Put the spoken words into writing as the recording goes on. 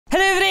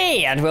Hello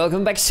everybody and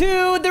welcome back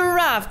to the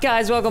Raft,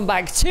 guys. Welcome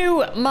back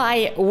to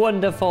my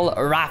wonderful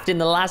Raft. In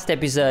the last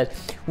episode,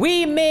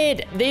 we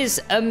made this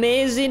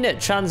amazing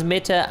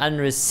transmitter and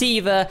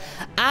receiver,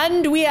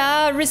 and we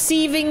are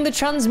receiving the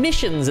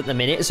transmissions at the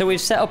minute. So we've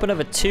set up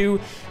another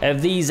 2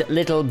 of these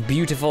little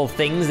beautiful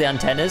things, the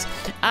antennas.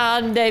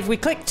 And if we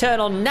click turn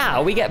on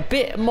now, we get a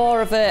bit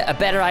more of a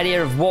better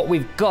idea of what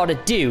we've got to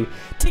do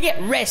to get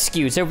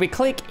rescued. So if we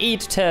click E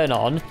to turn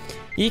on,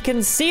 you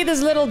can see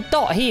this little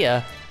dot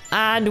here.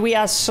 And we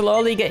are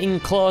slowly getting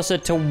closer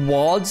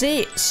towards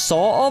it,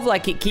 sort of.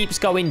 Like it keeps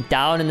going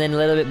down and then a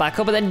little bit back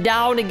up, and then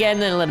down again,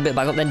 then a little bit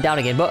back up, then down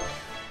again. But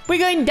we're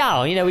going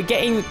down, you know, we're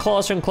getting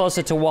closer and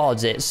closer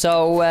towards it.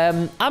 So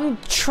I'm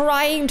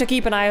trying to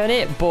keep an eye on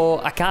it, but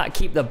I can't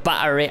keep the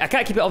battery. I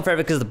can't keep it on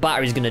forever because the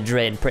battery's going to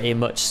drain pretty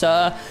much.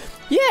 So,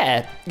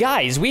 yeah,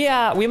 guys, we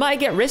might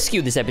get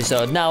rescued this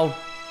episode. Now,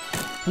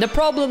 the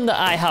problem that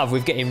I have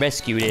with getting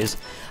rescued is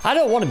I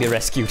don't want to be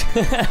rescued.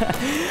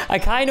 I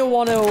kind of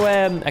want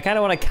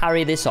to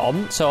carry this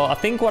on. So I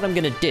think what I'm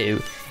going to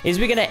do is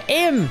we're going to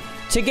aim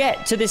to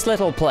get to this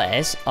little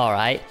place, all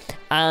right?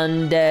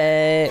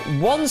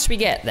 And once we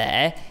get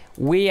there,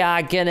 we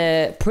are going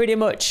to pretty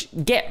much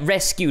get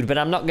rescued, but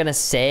I'm not going to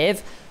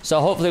save.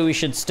 So hopefully we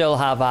should still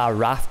have our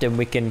raft and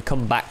we can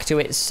come back to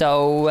it.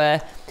 So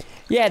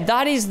yeah,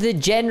 that is the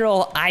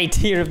general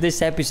idea of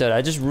this episode.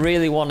 I just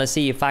really want to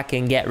see if I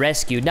can get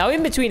rescued. Now,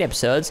 in between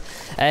episodes,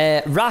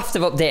 Raft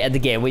have updated the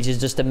game, which is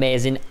just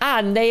amazing.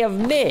 And they have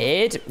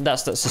made...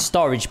 That's a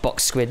storage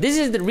box squid. This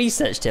is the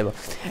research table.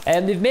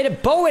 And they've made a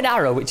bow and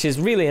arrow, which is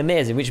really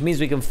amazing, which means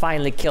we can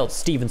finally kill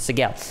Steven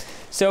Seagal.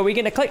 So we're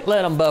going to click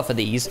learn on both of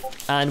these.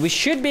 And we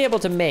should be able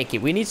to make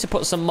it. We need to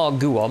put some more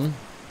goo on.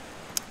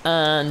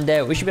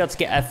 And we should be able to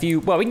get a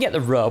few... Well, we can get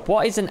the rope.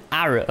 What is an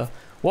arrow?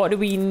 What do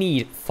we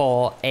need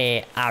for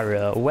a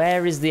arrow?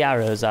 Where is the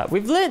arrows at?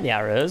 We've learned the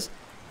arrows,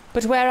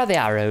 but where are the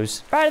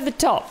arrows? Right at the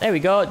top. There we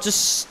go.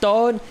 Just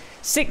stone.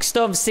 6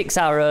 stone, 6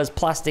 arrows,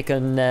 plastic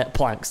and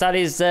planks. That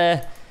is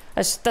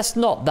that's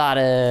not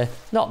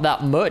that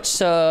much.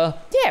 So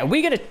yeah,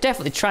 we're gonna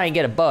definitely try and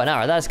get a bow and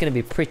arrow. That's gonna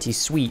be pretty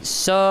sweet.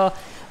 So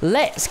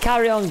let's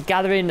carry on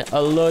gathering a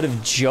load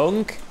of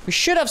junk. We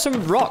should have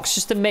some rocks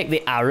just to make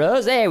the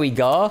arrows. There we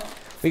go.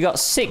 We got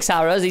 6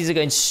 arrows. These are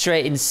going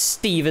straight in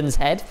Steven's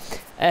head.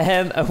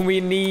 And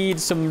we need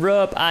some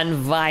rope and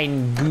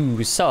vine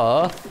goo.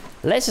 So,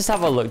 let's just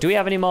have a look. Do we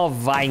have any more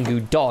vine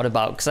goo dotted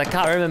about? Because I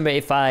can't remember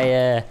if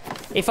I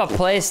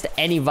placed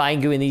any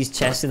vine goo in these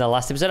chests in the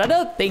last episode. I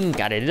don't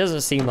think I did. It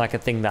doesn't seem like a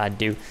thing that I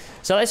do.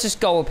 So, let's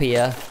just go up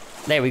here.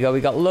 There we go.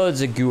 We got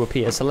loads of goo up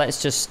here. So, let's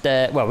just...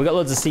 well, we got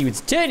loads of seaweeds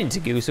turn into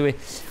goo. So, we're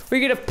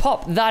going to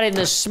pop that in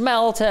the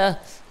smelter.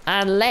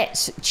 And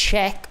let's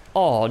check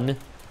on...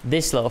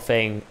 this little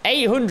thing.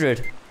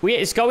 800.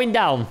 It's going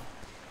down.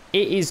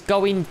 It is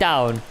going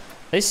down.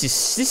 This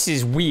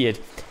is weird.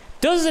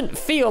 Doesn't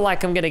feel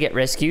like I'm gonna get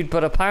rescued,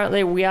 but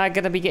apparently we are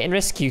gonna be getting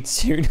rescued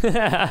soon.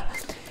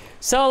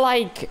 So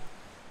like,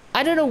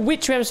 I don't know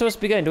which way I'm supposed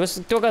to be going. Do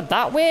I go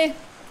that way?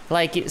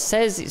 Like it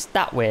says it's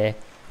that way,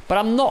 but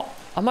I'm not.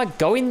 Am I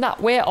going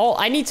that way? Oh,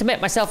 I need to make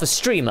myself a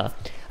streamer.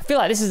 I feel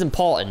like this is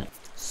important.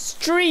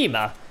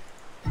 Streamer.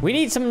 We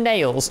need some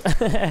nails.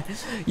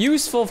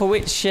 Useful for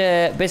which,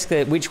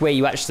 basically, which way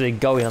you actually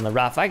going on the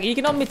raft. You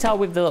can only tell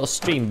with the little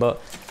stream,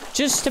 but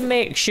just to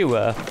make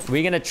sure,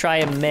 we're going to try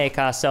and make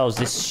ourselves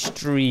this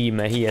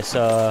streamer here.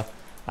 So,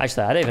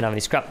 actually, I don't even have any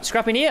scrap.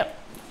 Scrap in here?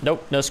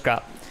 Nope, no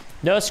scrap.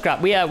 No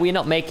scrap. We're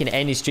not making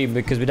any stream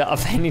because we don't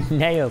have any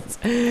nails.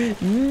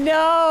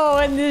 No,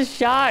 and there's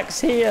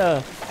sharks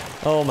here.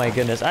 Oh my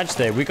goodness.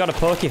 Actually, we got a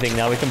pokey thing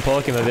now. We can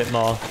poke him a bit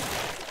more.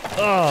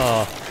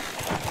 Oh.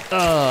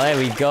 Oh, there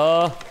we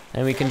go.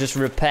 And we can just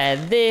repair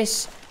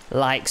this,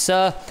 like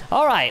so.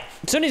 All right,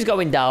 sun is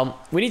going down.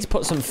 We need to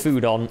put some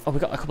food on. Oh, we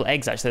got a couple of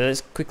eggs, actually.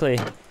 Let's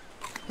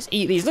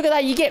eat these. Look at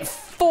that, you get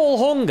full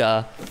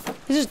hunger.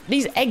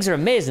 These eggs are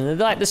amazing. They're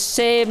like the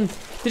same,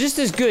 they're just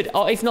as good,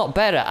 or if not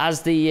better,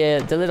 as the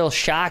little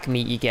shark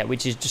meat you get,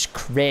 which is just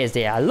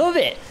crazy. I love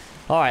it.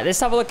 All right, let's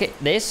have a look at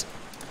this.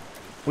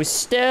 We're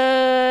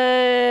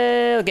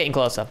still getting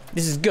closer.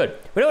 This is good.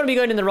 We don't want to be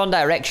going in the wrong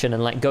direction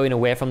and like going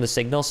away from the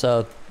signal.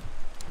 So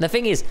the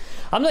thing is,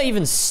 I'm not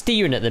even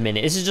steering at the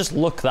minute. This is just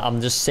luck that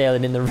I'm just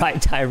sailing in the right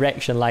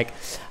direction. Like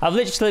I've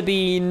literally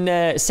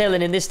been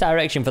sailing in this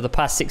direction for the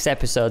past 6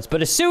 episodes.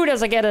 But as soon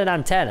as I get an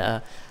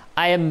antenna,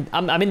 I'm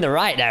in the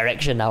right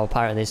direction now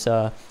apparently. So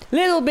a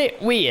little bit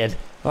weird.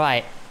 All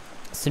right,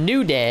 it's a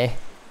new day.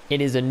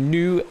 It is a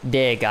new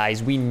day,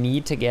 guys. We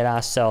need to get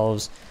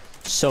ourselves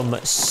some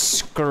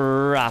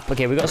scrap.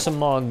 Okay, we got some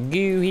more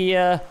goo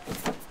here.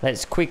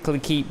 Let's quickly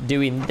keep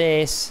doing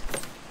this.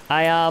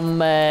 I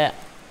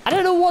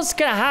don't know what's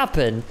gonna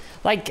happen.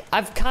 Like,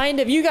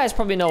 you guys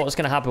probably know what's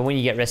gonna happen when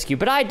you get rescued,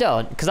 but I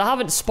don't, because I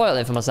haven't spoiled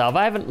it for myself.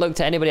 I haven't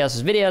looked at anybody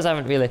else's videos. I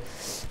haven't really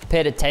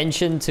paid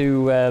attention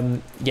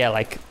to, yeah,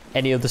 like,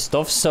 any other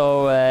stuff.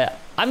 So,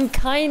 I'm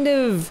kind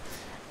of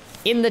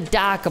in the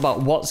dark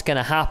about what's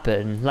gonna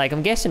happen. Like,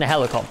 I'm guessing a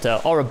helicopter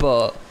or a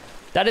boat.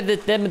 That are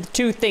them are the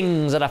two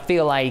things that I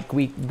feel like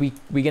we're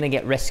gonna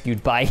get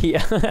rescued by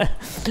here.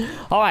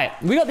 All right,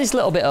 we got this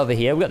little bit over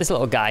here. We got this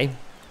little guy.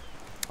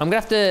 I'm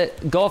gonna have to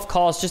go off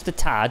course just a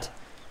tad,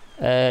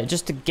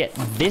 just to get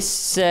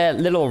this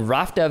little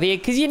raft over here,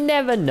 because you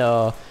never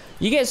know.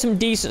 You get some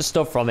decent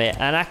stuff from it,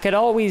 and I could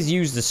always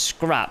use the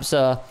scrap.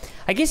 So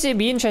I guess it'd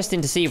be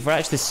interesting to see if we're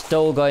actually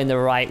still going the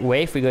right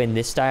way if we go in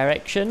this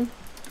direction.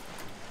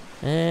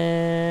 No,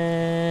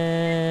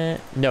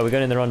 we're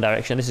going in the wrong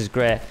direction. This is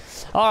great.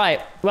 All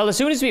right. Well, as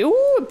soon as we...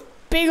 Ooh, a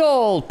big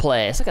old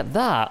place. Look at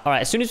that. All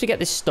right. As soon as we get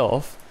this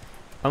stuff,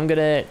 I'm going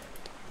to...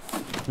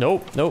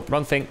 Nope. Nope.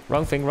 Wrong thing.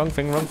 Wrong thing. Wrong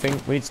thing. Wrong thing.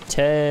 We need to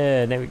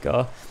turn. There we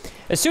go.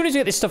 As soon as we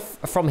get this stuff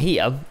from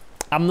here,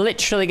 I'm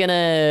literally going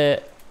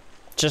to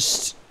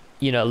just,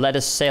 you know, let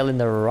us sail in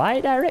the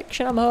right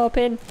direction, I'm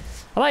hoping.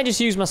 I might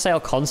just use my sail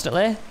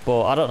constantly,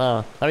 but I don't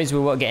know. That means we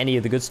won't get any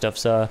of the good stuff,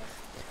 so...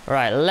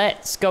 Alright,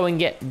 let's go and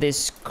get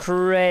this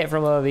crate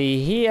from over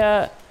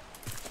here.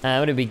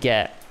 What did we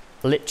get?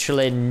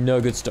 Literally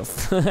no good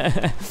stuff.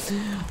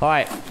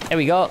 Alright, here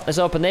we go. Let's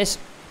open this.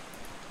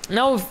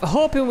 Now, I'm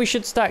hoping we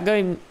should start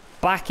going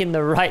back in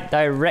the right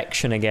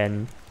direction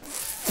again.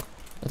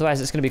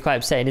 Otherwise, it's going to be quite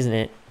upsetting, isn't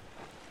it?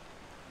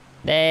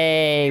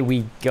 There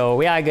we go.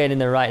 We are going in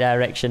the right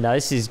direction now.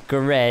 This is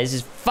great. This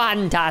is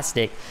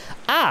fantastic.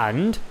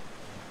 And...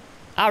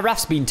 our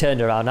raft's been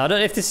turned around now. I don't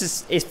know if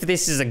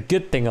this is a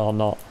good thing or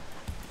not.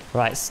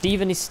 Right,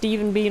 Stephen, is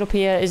Stephen being up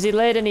here? Has he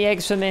laid any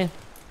eggs for me?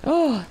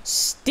 Oh,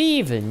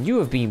 Stephen, you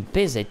have been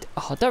busy.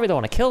 Oh, I don't really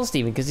want to kill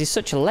Stephen because he's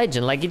such a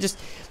legend. Like, he just...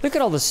 look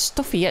at all the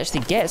stuff he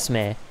actually gets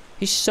me.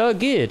 He's so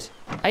good.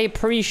 I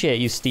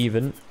appreciate you,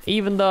 Stephen.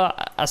 Even though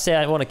I say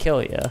I want to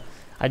kill you,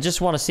 I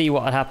just want to see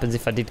what happens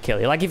if I did kill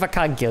you. Like, if I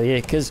can kill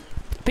you, because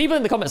people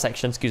in the comment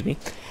section, excuse me,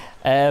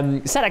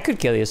 said I could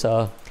kill you,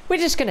 so... we're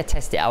just going to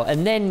test it out,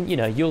 and then, you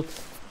know,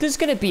 there's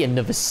going to be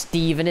another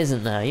Stephen,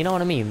 isn't there? You know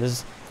what I mean?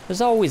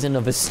 There's always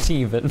another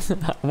Stephen.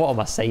 What am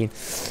I saying?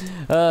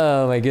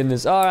 Oh, my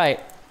goodness. All right.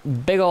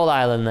 Big old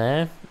island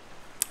there.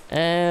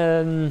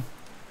 I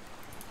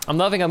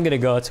don't think I'm going to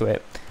go to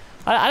it.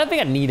 I don't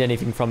think I need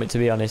anything from it, to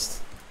be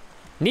honest.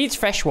 Needs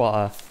fresh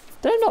water.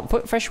 Did I not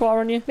put fresh water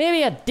on you?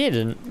 Maybe I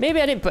didn't.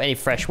 Maybe I didn't put any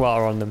fresh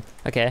water on them.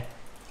 Okay.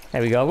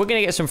 There we go. We're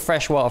going to get some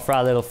fresh water for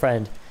our little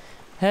friend.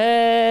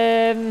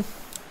 I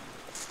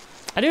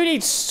do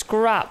need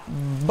scrap,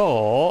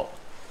 but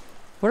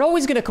we're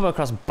always going to come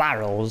across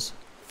barrels.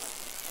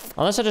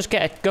 Unless I just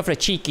go for a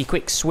cheeky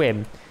quick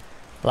swim.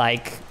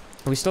 Like,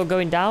 are we still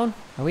going down?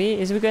 Are we?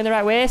 Is we going the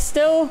right way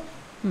still?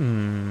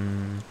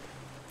 Kind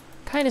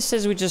of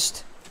says we're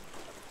just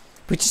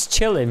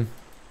chilling.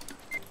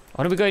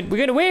 What are we going? We're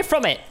going away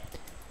from it.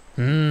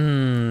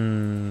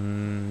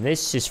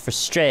 This is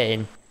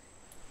frustrating.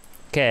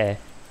 Okay.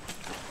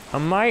 I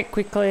might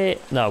quickly...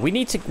 no, we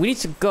need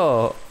to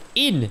go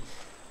in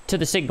to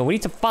the signal. We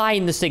need to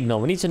find the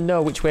signal. We need to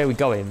know which way we're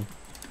going.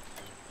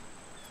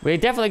 We're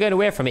definitely going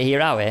away from it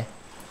here, aren't we?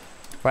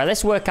 Right,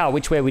 let's work out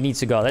which way we need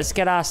to go. Let's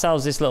get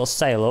ourselves this little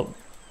sail up.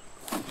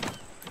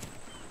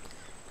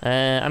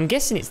 I'm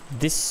guessing it's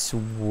this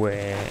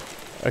way.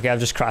 Okay, I've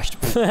just crashed.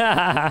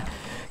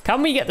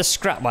 Can we get the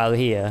scrap while we're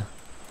here?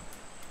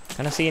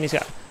 Can I see any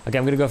scrap? Okay,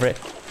 I'm going to go for it.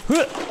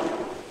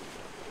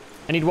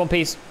 I need one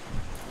piece.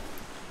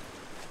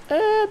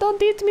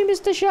 Don't eat me,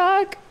 Mr.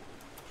 Shark.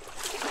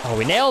 Oh,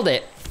 we nailed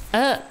it.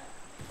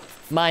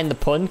 Mind the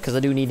pun, because I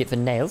do need it for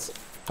nails.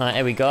 Alright,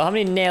 here we go. How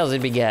many nails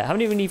did we get? How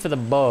many do we need for the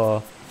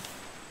bow?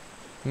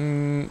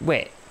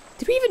 Wait.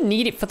 Did we even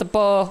need it for the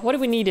bow? What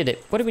did we need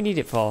it? What did we need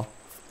it for?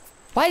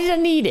 Why did I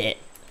need it?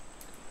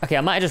 Okay,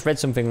 I might have just read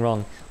something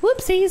wrong.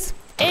 Whoopsies.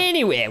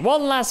 Anyway,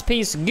 one last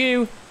piece of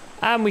goo,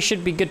 and we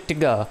should be good to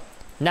go.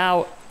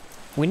 Now,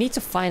 we need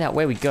to find out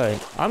where we're going.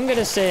 I'm going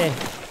to say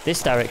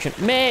this direction.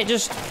 Mate,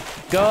 just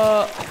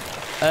go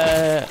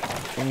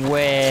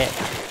where,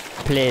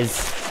 please.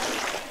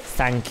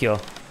 Thank you.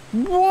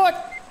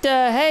 What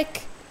the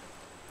heck?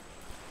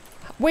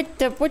 What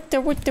the,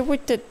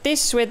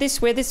 this way.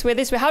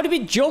 How did we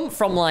jump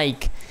from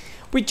like,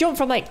 we jumped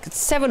from like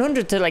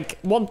 700 to like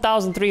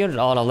 1,300.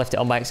 Oh, no, I left it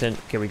on by accident.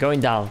 Okay, we're going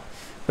down.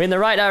 We're in the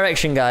right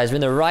direction, guys. We're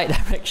in the right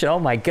direction. Oh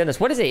my goodness.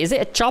 What is it? Is it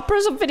a chopper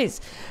or something?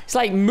 It's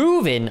like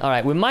moving. All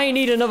right, we might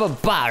need another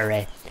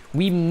battery.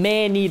 We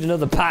may need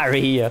another battery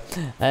here.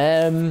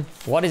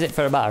 What is it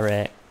for a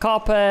battery?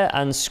 Copper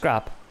and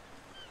scrap.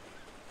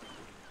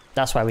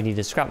 That's why we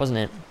needed scrap, wasn't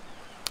it?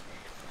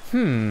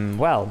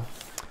 Well,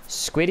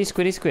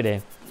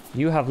 Squiddy.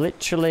 You have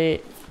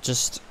literally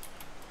just...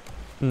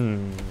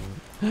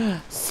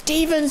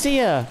 Steven's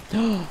here!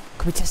 Can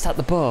we test out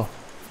the bow?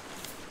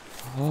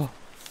 Oh.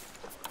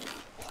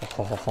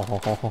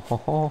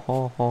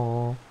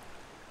 Oh,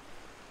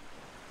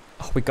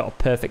 we got a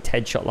perfect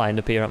headshot lined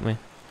up here, haven't we?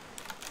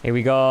 Here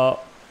we go.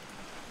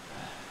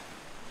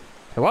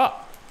 Hey,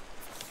 what?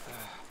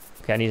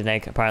 Okay, I need an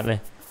egg, apparently.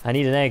 I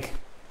need an egg.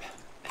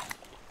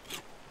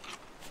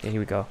 Okay, here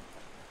we go.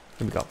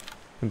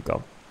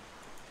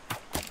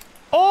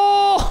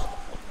 Oh!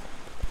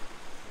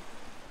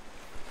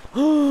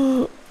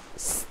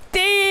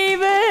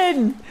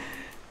 Steven!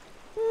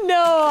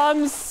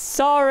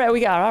 we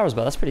get our arrows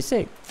back. That's pretty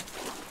sick.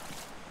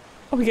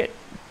 Oh, we get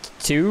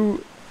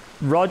 2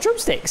 raw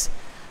drumsticks.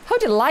 How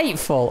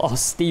delightful. Oh,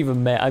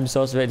 Stephen, mate. I'm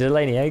so sorry. Did I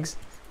lay any eggs?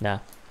 Nah.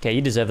 Okay,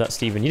 you deserve that,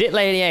 Stephen. You didn't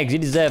lay any eggs. You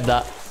deserve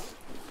that.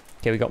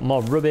 Okay, we got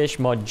more rubbish,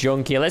 more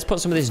junk here. Let's put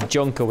some of this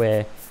junk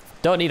away.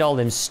 Don't need all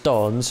them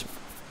stones.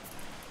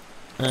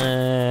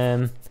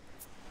 They're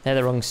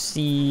the wrong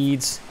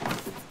seeds.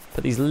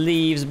 Put these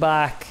leaves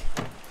back.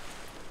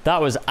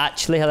 That was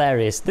actually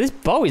hilarious. This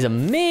bow is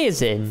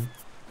amazing.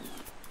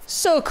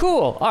 So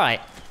cool. All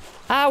right.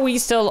 Are we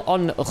still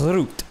en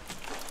route?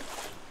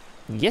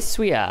 Yes,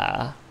 we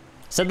are.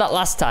 Said that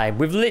last time.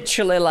 We've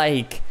literally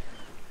like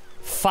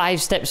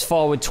 5 steps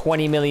forward,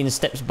 20 million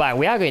steps back.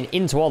 We are going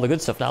into all the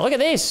good stuff now. Look at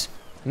this.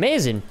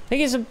 Amazing. I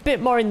think it's a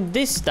bit more in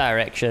this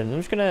direction. I'm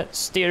just going to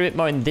steer a bit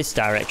more in this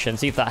direction,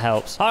 see if that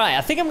helps. All right,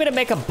 I think I'm going to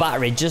make a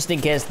battery just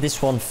in case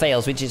this one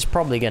fails, which it's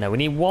probably going to. We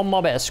need 1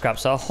 more bit of scrap,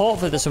 so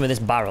hopefully there's some in this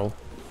barrel.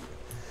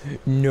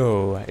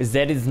 No,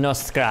 there is no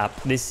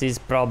scrap. This is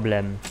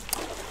problem.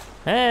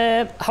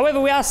 However,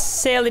 we are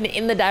sailing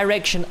in the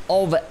direction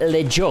of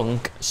the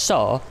junk,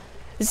 so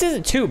this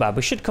isn't too bad.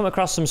 We should come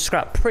across some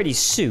scrap pretty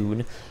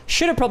soon.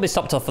 Should have probably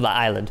stopped off for that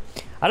island.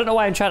 I don't know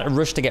why I'm trying to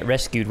rush to get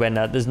rescued when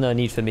there's no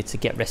need for me to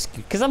get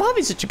rescued, because I'm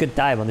having such a good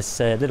time on this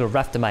little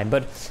raft of mine.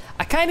 But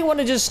I kind of want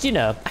to just, you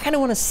know, I kind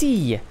of want to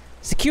see.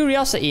 It's the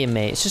curiosity in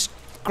me. It's just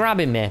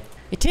grabbing me.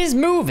 It is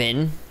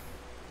moving.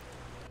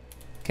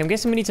 Okay, I'm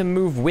guessing we need to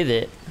move with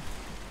it.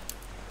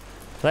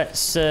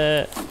 Let's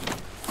go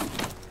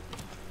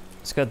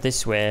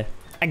this way.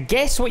 I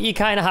guess what you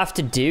kind of have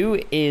to do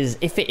is,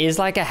 if it is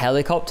like a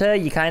helicopter,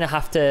 you kind of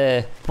have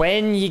to,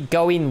 when you're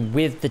going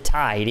with the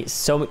tide, it's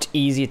so much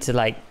easier to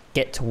like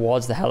get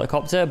towards the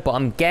helicopter. But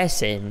I'm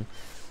guessing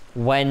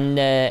when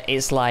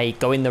it's like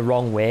going the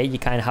wrong way, you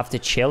kind of have to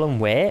chill and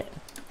wait.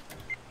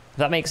 Does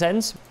that make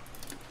sense?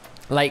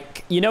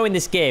 Like, you know, in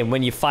this game,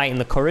 when you're fighting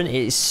the current,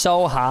 it's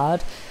so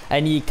hard,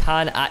 and you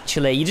can't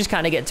actually, you just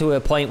kind of get to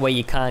a point where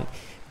you can't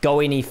go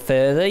any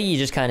further. You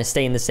just kind of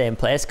stay in the same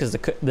place because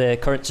the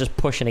current's just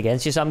pushing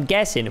against you. So I'm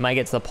guessing it might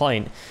get to the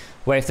point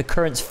where if the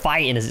current's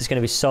fighting us, it's going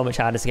to be so much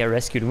harder to get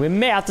rescued. And we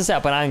may have to set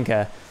up an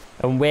anchor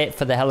and wait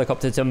for the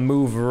helicopter to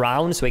move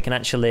around so we can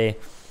actually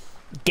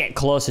get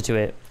closer to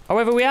it.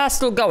 However, we are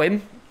still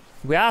going.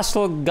 We are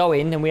still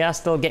going, and we are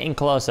still getting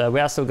closer. We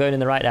are still going in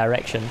the right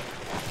direction.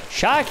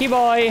 Sharky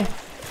boy!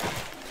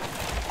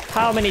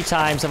 How many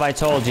times have I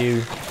told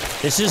you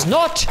this is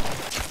not...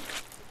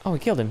 Oh, we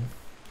killed him.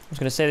 I was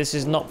gonna say this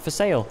is not for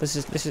sale. This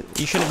is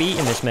you shouldn't be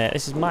eating this, mate.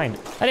 This is mine.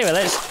 Anyway,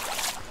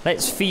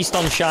 let's feast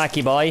on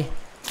Sharky boy.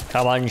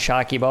 Come on,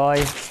 Sharky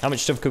boy. How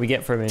much stuff could we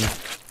get from him?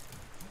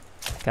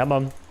 Come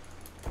on.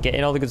 Get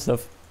in all the good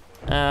stuff.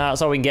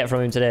 That's all we can get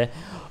from him today.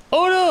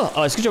 Oh no!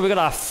 Oh, it's good job we got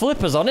our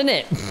flippers on, isn't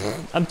it?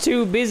 I'm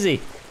too busy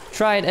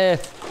trying to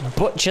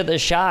butcher the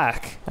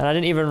shark, and I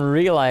didn't even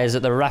realize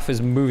that the raft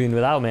was moving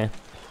without me.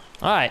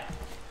 All right,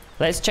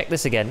 let's check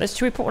this again.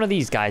 Should we put one of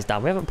these guys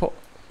down? We haven't put.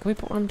 Can we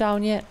put one of them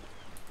down yet?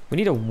 We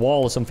need a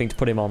wall or something to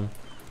put him on.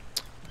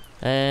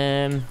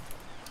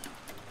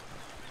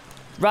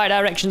 Right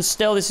direction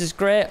still. This is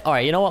great. All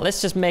right, you know what?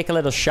 Let's just make a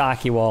little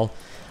sharky wall.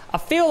 I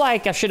feel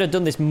like I should have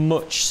done this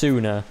much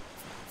sooner.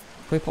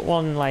 Can we put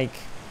one like...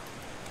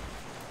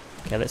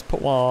 Okay, let's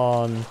put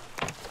one...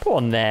 Put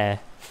one there.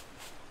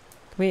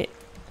 Can we...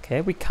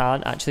 Okay, we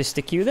can't actually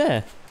stick you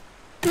there.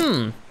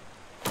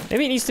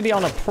 Maybe it needs to be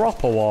on a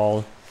proper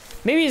wall.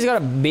 Maybe he's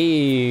got a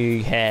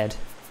big head.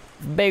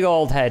 Big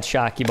old head,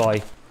 Sharky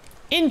boy.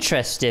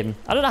 Interesting.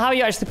 I don't know how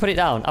you actually put it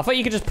down. I thought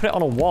you could just put it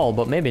on a wall,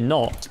 but maybe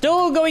not.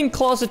 Still going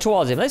closer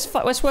towards him. Let's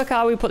work out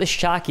how we put this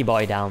Sharky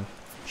boy down.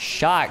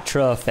 Shark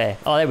trophy.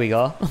 Oh, there we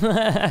go.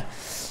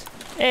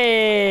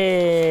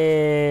 Hey,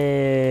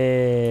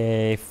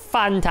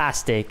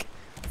 fantastic.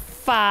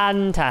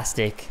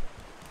 Fantastic.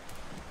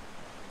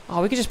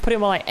 Oh, we could just put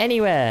him on like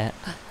anywhere.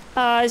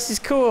 Ah, this is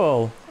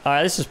cool. All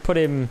right, let's just put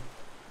him...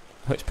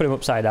 Let's put him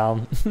upside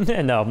down.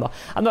 No,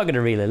 I'm not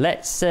gonna really.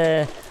 Let's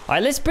all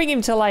right, let's bring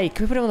him to like,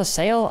 can we put him on the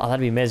sail? Oh,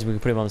 that'd be amazing if we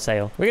could put him on the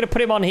sail. We're gonna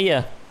put him on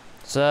here,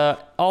 so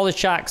all the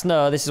sharks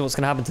know this is what's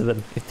gonna happen to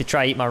them if they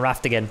try to eat my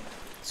raft again.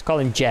 Let's call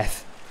him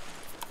Jeff.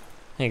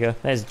 There you go,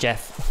 there's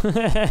Jeff.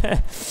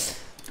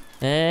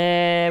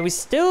 We're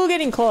still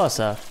getting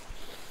closer.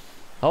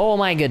 Oh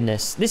my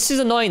goodness, this is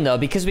annoying though,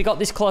 because we got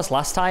this close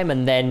last time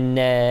and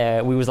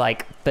then we was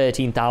like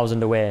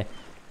 13,000 away.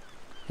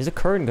 There's a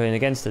current going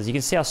against us. You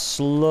can see how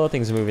slow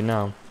things are moving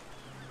now.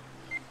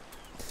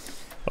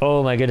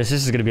 Oh my goodness,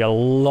 this is going to be a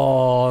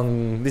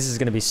long... This is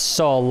going to be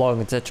so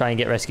long to try and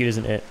get rescued,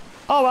 isn't it?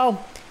 Oh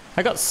well,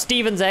 I got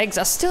Steven's eggs.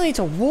 I still need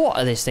to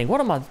water this thing. What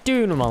am I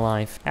doing with my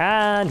life?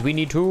 And we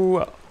need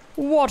to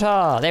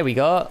water. There we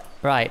go.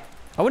 Right.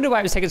 I wonder why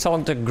it was taking so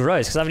long to grow.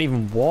 It's because I haven't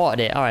even watered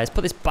it. All right, let's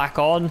put this back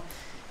on.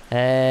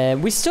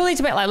 We still need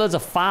to make like loads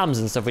of farms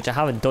and stuff, which I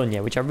haven't done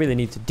yet, which I really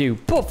need to do.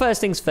 But first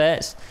things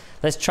first.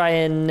 Let's try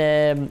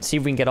and see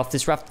if we can get off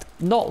this raft.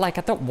 Not like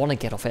I don't want to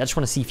get off it. I just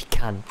want to see if you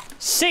can.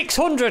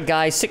 600,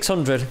 guys.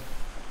 600.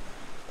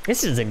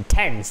 This is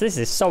intense. This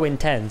is so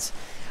intense.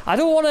 I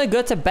don't want to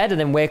go to bed and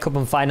then wake up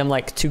and find I'm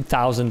like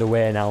 2,000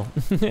 away now.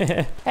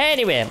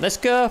 Anyway, let's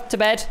go to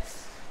bed.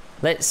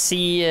 Let's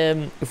see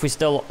if we're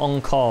still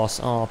on course.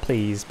 Oh,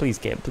 please, please,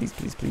 game. Please,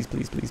 please, please,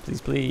 please, please,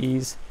 please,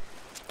 please.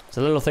 There's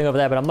a little thing over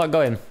there, but I'm not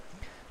going.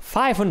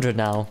 500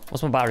 now.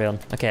 What's my battery on?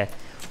 Okay.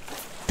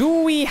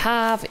 Do we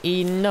have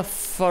enough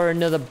for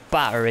another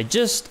battery?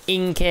 Just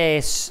in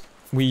case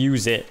we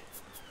use it.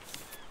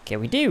 Okay,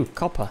 we do.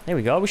 Copper. There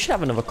we go. We should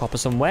have another copper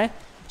somewhere.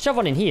 Should have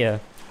one in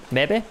here.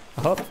 Maybe.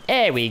 I hope.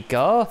 There we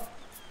go.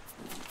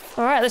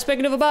 Alright, let's make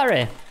another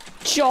battery.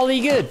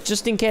 Jolly good.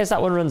 Just in case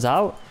that one runs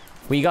out.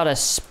 We got a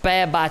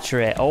spare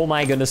battery. Oh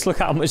my goodness, look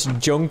how much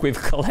junk we've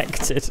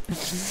collected.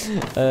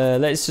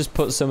 Let's just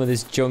put some of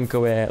this junk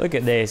away. Look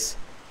at this.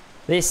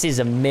 This is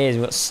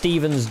amazing. We've got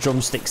Steven's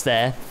drumsticks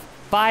there.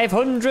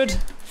 500.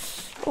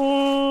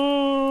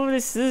 Oh,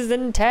 this is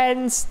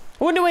intense.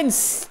 I wonder when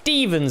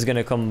Steven's going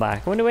to come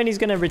back. I wonder when he's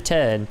going to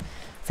return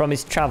from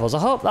his travels. I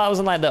hope that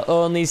wasn't like the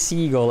only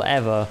seagull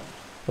ever.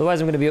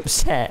 Otherwise I'm going to be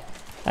upset.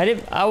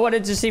 I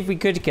wanted to see if we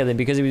could kill him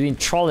because he was been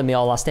trolling me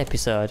all last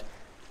episode.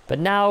 But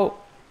now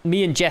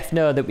me and Jeff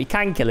know that we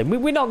can kill him.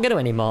 We're not going to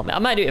anymore. I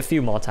might do it a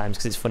few more times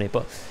because it's funny.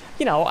 But,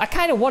 you know, I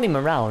kind of want him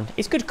around.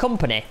 It's good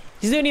company.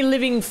 He's the only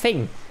living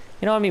thing.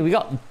 You know what I mean? We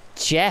got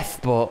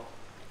Jeff, but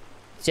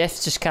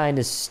Jeff just kind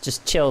of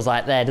just chills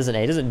like there, doesn't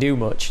he? He doesn't do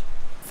much.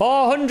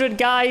 400,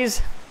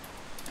 guys.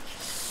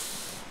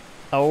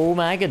 Oh,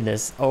 my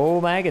goodness. Oh,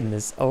 my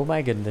goodness. Oh,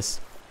 my goodness.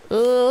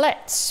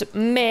 Let's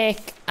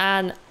make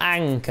an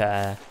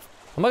anchor.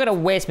 I'm not going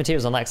to waste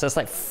materials on that because that's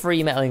like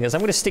 3 metal ingots.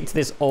 I'm going to stick to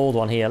this old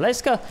one here.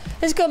 Let's go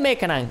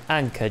make an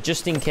anchor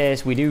just in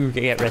case we do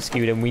get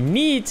rescued and we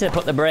need to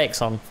put the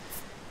brakes on.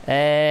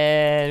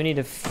 We need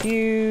a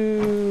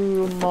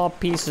few more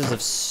pieces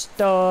of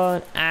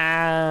stone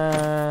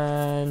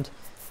and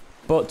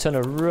butt ton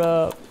of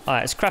rope.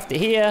 Alright, let's craft it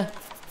here.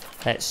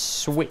 Let's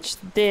switch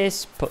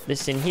this, put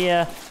this in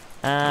here.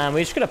 And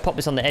we're just going to pop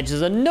this on the edge.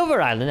 There's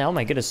another island. Oh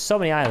my goodness, so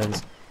many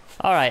islands.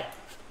 Alright,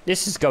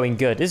 this is going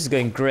good. This is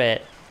going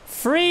great.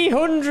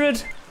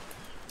 300.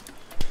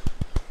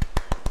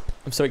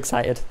 I'm so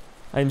excited.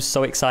 I'm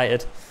so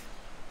excited.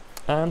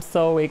 I'm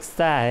so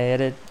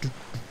excited.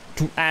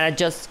 And I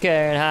just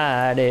can't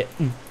hide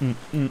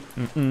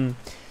it.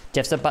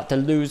 Jeff's about to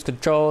lose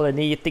control and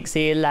he thinks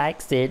he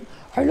likes it.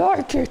 I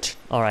like it.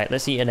 Alright,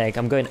 let's eat an egg.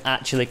 I'm going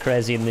actually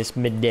crazy in this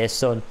midday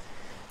sun.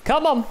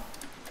 Come on.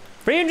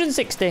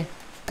 360.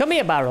 Come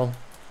here, barrel.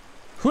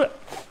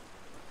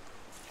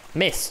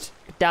 Missed.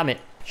 Damn it.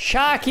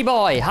 Sharky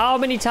boy, how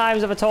many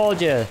times have I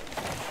told you?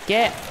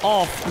 Get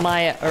off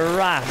my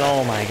raft.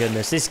 Oh my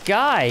goodness, this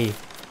guy.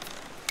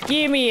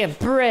 Give me a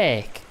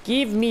break.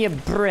 Give me a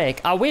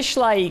break. I wish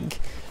like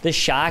the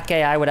shark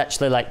AI would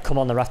actually like come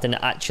on the raft and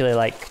actually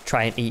like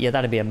try and eat you.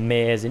 That'd be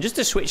amazing. Just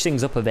to switch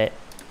things up a bit.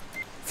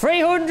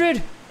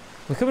 300.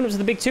 We're coming up to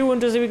the big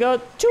 200s. Here we go.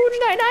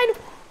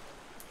 299.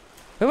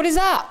 Wait, what is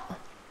that?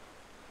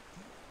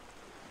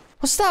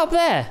 What's that up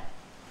there?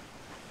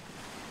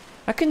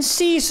 I can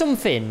see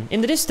something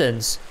in the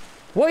distance.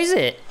 What is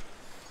it?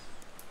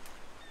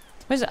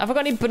 What is it? Have I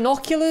got any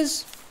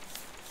binoculars?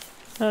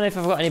 I don't know if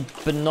I've got any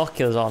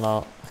binoculars or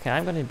not. Okay, I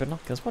haven't got any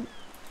binoculars. What?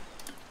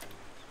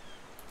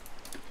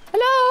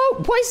 Hello?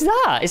 What is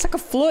that? It's like a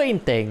floating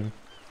thing.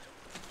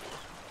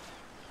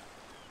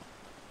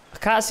 I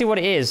can't see what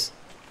it is.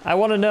 I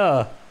want to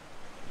know.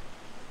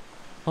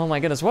 Oh my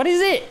goodness, what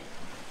is it?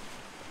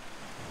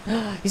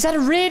 Is that a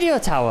radio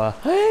tower?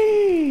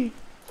 Hey!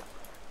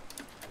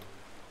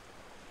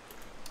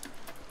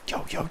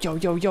 Yo, yo, yo,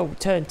 yo, yo.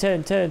 Turn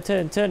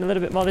a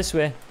little bit more this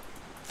way.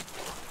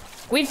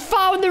 We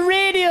found the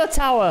radio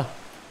tower!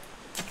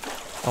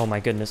 Oh my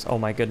goodness, oh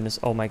my goodness,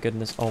 oh my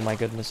goodness, oh my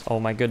goodness, oh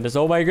my goodness,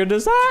 oh my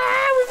goodness.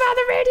 Ah, we found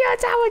the radio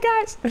tower,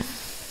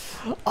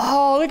 guys!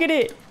 Oh, look at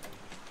it!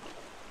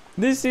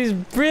 This is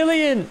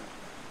brilliant!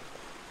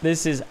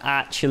 This is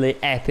actually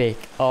epic.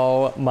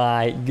 Oh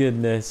my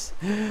goodness.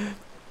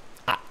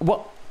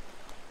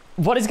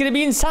 What is going to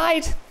be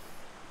inside?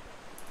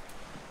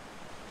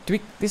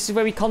 This is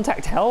where we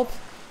contact help?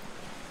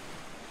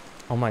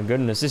 Oh my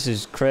goodness, this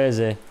is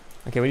crazy.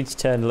 Okay, we need to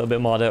turn a little bit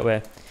more, don't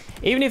we?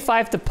 Even if I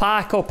have to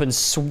park up and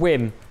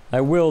swim, I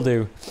will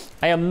do.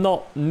 I am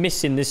not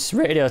missing this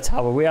radio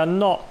tower. We're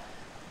not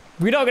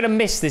going to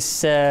miss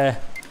this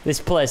this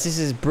place. This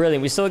is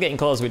brilliant. We're still getting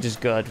close, which is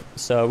good.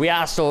 So we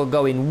are still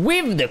going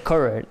with the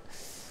current.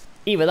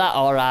 Either that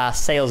or our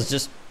sail's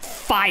just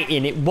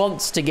fighting. It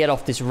wants to get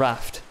off this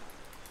raft.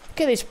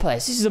 Look at this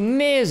place. This is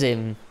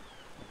amazing.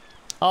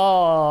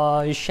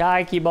 Oh,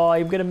 Sharky boy,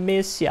 I'm going to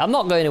miss you. I'm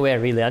not going away,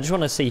 really. I just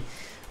want to see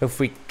if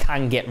we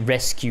can get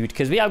rescued,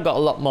 because we have got a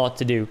lot more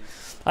to do.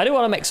 I do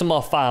want to make some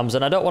more farms,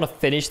 and I don't want to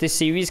finish this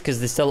series because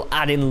they're still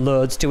adding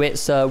loads to it.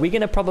 So we're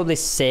going to probably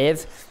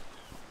save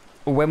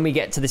when we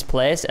get to this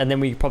place, and then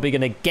we're probably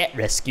going to get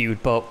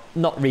rescued, but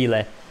not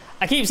really.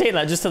 I keep saying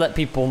that just to let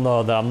people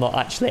know that I'm not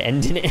actually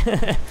ending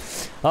it.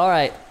 All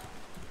right.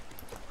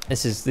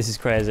 This is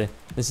crazy.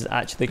 This is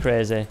actually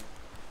crazy.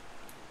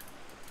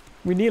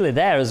 We're nearly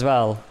there as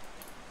well.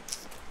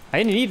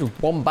 I only need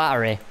one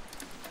battery.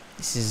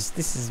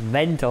 This is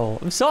mental.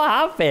 I'm so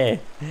happy.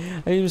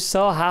 I'm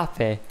so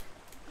happy.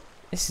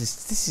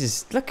 This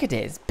is look at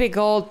it. It's big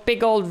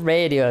old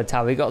radio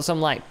tower. We got some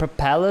like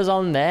propellers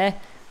on there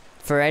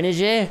for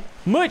energy.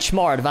 Much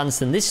more advanced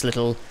than this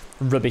little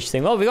rubbish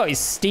thing. Well, we got is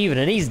Steven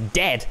and he's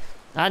dead.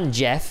 And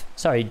Jeff.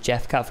 Sorry,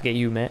 Jeff, can't forget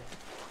you, mate.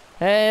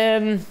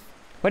 Where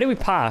do we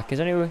park? Is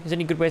there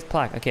any good way to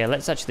park? Okay,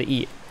 let's actually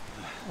eat.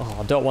 Oh,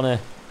 I don't wanna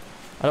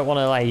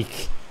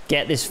like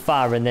get this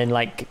far and then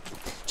like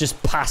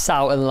just pass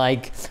out and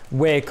like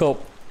wake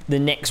up the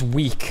next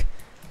week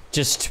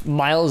just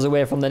miles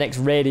away from the next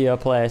radio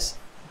place.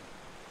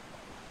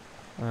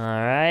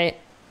 Alright.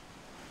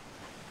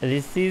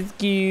 This is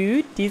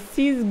good. This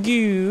is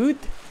good.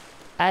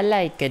 I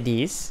like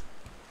this.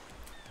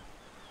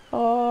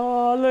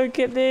 Oh, look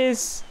at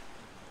this.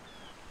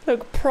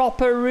 Look,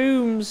 proper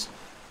rooms.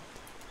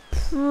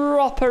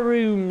 Proper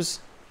rooms.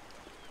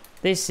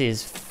 This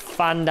is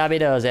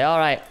fan-dabby-dozy.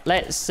 Alright,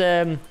 let's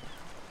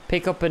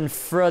pick up and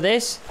throw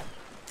this.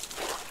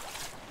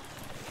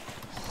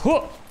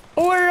 Huh.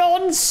 We're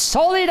on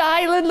solid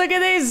island. Look at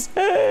this.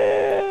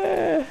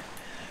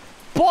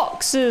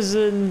 Boxes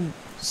and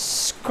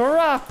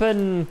scrap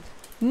and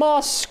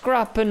more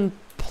scrap and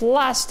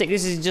plastic.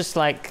 This is just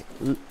like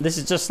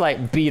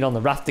being on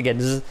the raft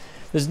again.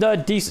 There's no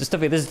decent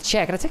stuff here. There's a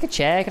chair. Can I take a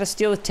chair? Can I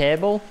steal a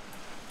table?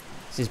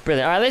 This is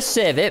brilliant. All right, let's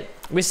save it.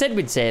 We said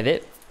we'd save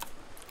it,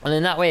 and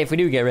then that way, if we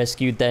do get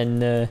rescued,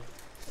 then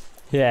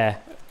yeah,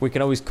 we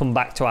can always come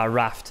back to our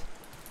raft.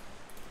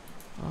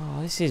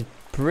 Oh, this is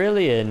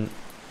brilliant.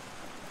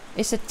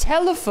 It's a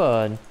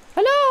telephone.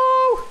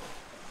 Hello.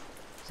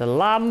 It's a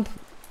lamp.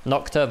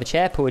 Knocked over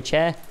chair. Poor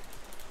chair.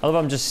 I love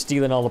I'm just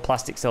stealing all the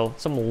plastic still.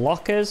 Some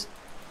lockers.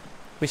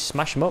 We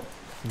smash them up.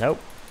 Nope.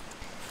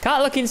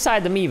 Can't look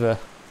inside them either.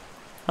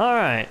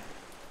 Alright.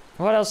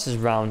 What else is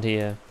around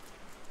here?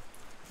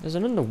 There's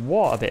an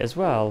underwater bit as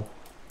well.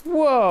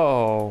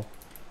 Whoa.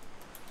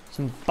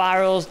 Some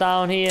barrels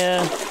down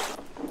here.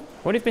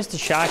 What if Mr.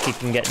 Sharky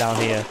can get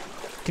down here?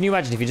 Can you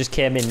imagine if he just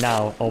came in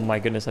now? Oh my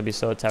goodness, I'd be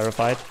so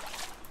terrified.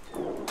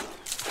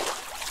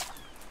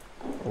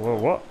 Whoa,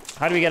 what?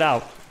 How do we get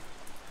out?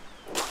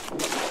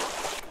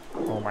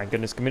 Oh my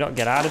goodness, can we not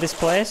get out of this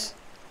place?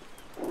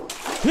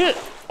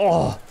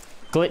 Oh,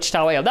 glitched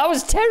our way up. That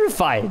was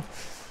terrifying.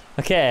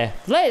 Okay,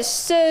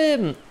 let's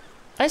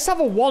have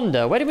a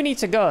wander. Where do we need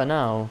to go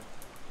now?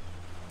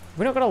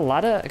 We not got a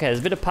ladder? Okay, there's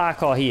a bit of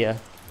parkour here.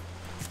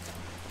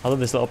 I love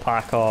this little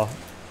parkour.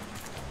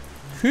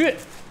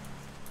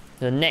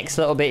 The next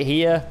little bit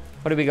here.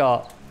 What do we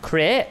got?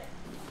 Crate.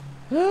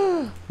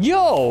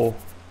 Yo!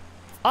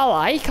 I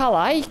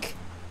like.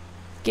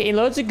 Getting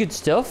loads of good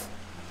stuff.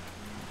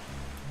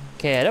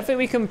 Okay, I don't think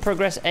we can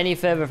progress any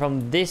further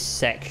from this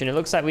section. It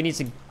looks like we need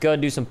to go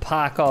and do some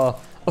parkour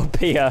up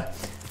here.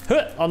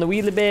 On the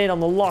wheelie bin,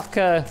 on the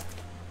locker.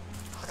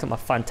 Look at my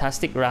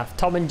fantastic raft.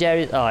 Tom and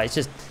Jerry. Oh, it's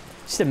just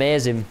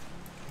amazing.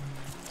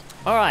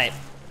 Alright.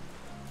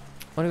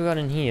 What have we got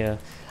in here?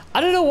 I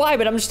don't know why,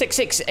 but I'm just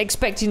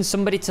expecting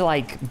somebody to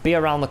like be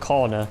around the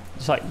corner.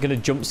 It's like gonna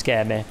jump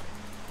scare me.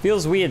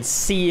 Feels weird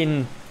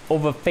seeing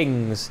other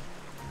things.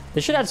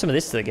 They should add some of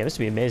this to the game. This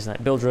would be amazing.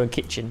 Like build your own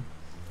kitchen.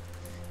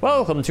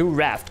 Welcome to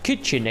Raft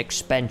Kitchen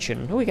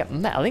Expansion. Oh, we get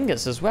metal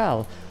ingots as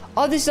well.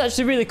 Oh, this is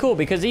actually really cool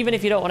because even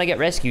if you don't want to get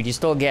rescued, you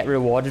still get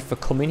rewarded for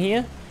coming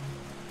here,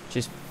 which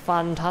is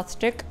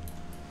fantastic.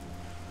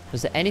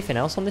 Is there anything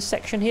else on this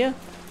section here?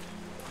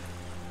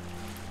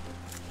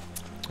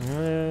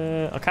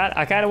 I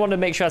kind of want to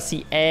make sure I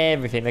see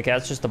everything. Okay,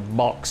 that's just a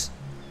box.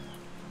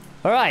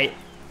 All right,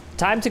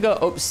 time to go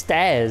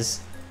upstairs.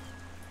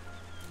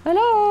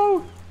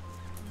 Hello.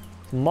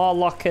 More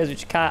lockers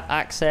which you can't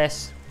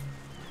access.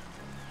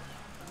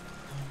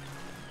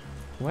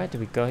 Where do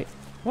we go?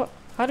 What?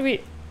 How do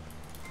we?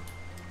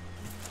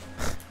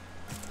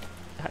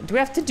 Do we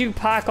have to do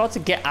parkour to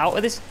get out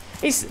of this?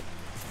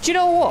 Do you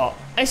know what?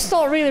 It's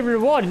not really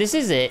rewarding this,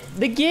 is it?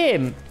 The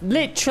game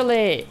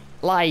literally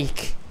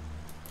like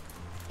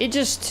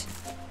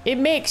it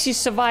makes you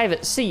survive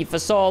at sea for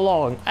so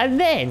long, and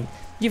then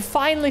you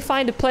finally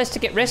find a place to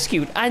get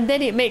rescued, and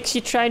then it makes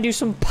you try and do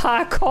some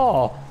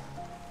parkour.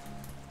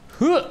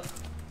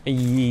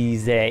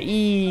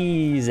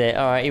 Easy.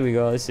 All right, here we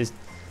go. This is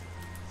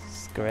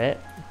great.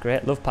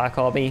 Love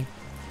parkour, me.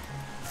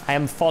 I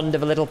am fond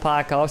of a little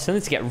parkour. So I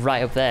need to get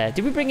right up there.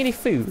 Did we bring any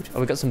food? Oh,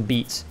 we got some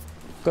beets.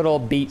 Got all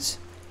beets.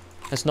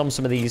 Let's nom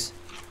some of these.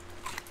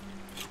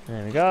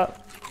 There we go.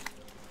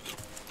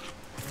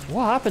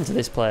 What happened to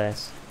this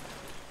place?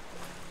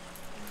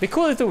 It'd be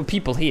cool if there were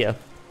people here.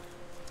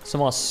 Some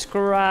more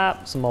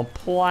scrap, some more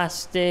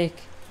plastic.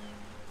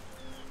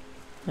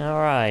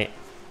 Alright.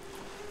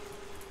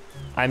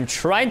 I'm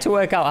trying to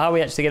work out how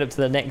we actually get up to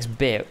the next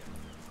bit.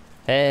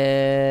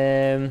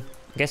 I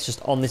guess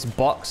just on this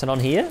box and on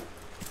here.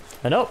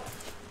 And up.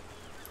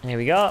 Here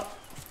we go.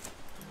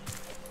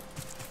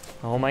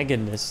 Oh my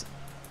goodness.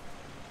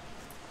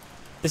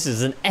 This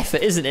is an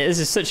effort, isn't it? This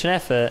is such an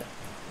effort.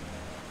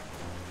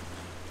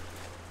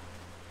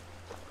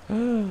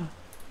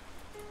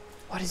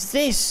 What is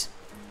this?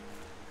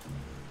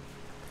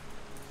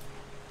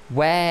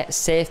 Where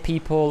safe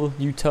people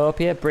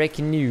utopia?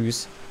 Breaking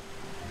news.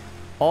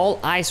 All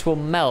ice will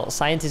melt.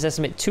 Scientists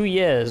estimate 2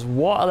 years.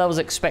 Water levels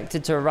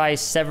expected to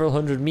rise several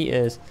hundred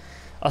meters.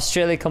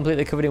 Australia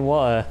completely covered in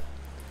water.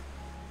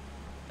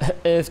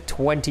 Earth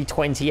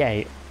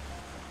 2028.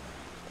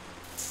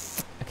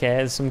 Okay,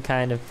 there's some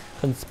kind of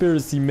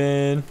conspiracy,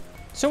 man.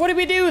 So what do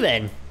we do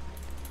then?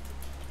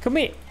 Can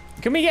we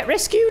get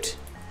rescued?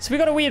 So we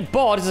got a weird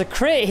board. There's a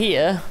crate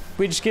here,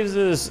 which gives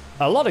us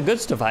a lot of good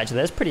stuff actually.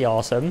 That's pretty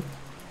awesome.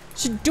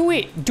 So do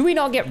we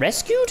not get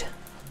rescued?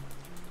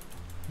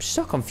 I'm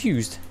so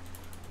confused.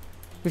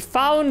 We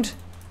found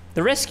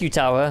the rescue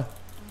tower,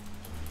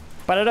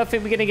 but I don't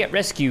think we're gonna get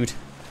rescued.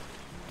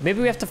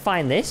 Maybe we have to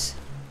find this?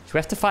 Do we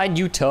have to find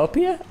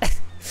Utopia?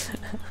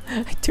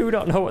 I do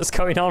not know what's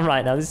going on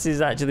right now. This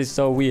is actually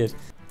so weird.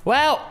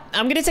 Well,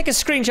 I'm gonna take a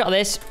screenshot of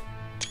this,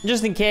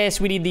 just in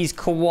case we need these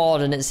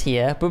coordinates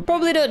here. We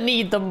probably don't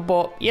need them,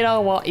 but you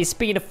know what? It's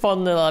been a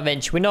fun little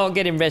adventure. We're not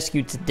getting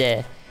rescued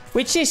today,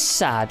 which is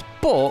sad,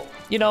 but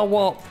you know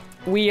what?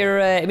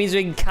 It means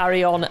we can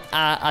carry on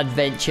our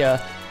adventure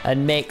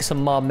and make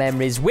some more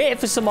memories. Wait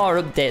for some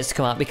more updates to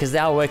come out because they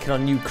are working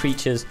on new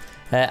creatures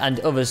and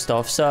other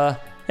stuff. So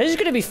it's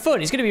going to be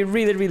fun. It's going to be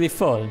really, really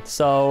fun.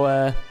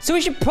 So we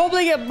should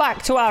probably get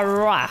back to our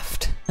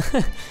raft.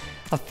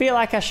 I feel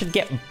like I should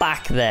get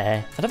back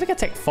there. I don't think I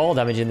take fall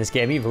damage in this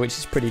game either, which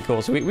is pretty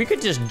cool. So we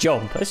could just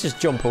jump. Let's just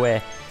jump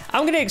away.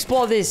 I'm going to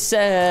explore this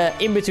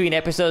in between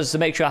episodes to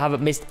make sure I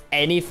haven't missed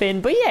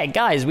anything. But yeah,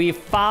 guys, we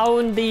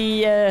found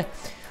the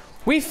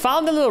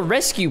little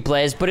rescue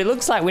place, but it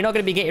looks like we're not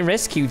going to be getting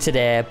rescued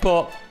today.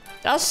 But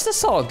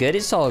that's all good.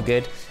 It's all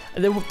good.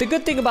 The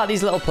good thing about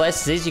these little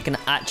places is you can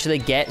actually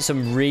get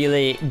some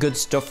really good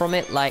stuff from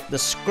it, like the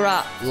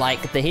scrap,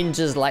 like the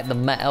hinges, like the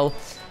metal.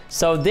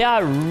 So they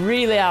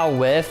really are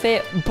worth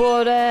it.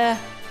 But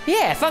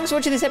yeah, thanks for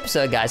watching this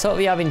episode, guys.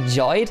 Hope you have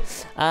enjoyed,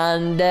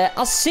 and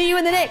I'll see you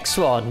in the next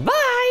one.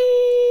 Bye!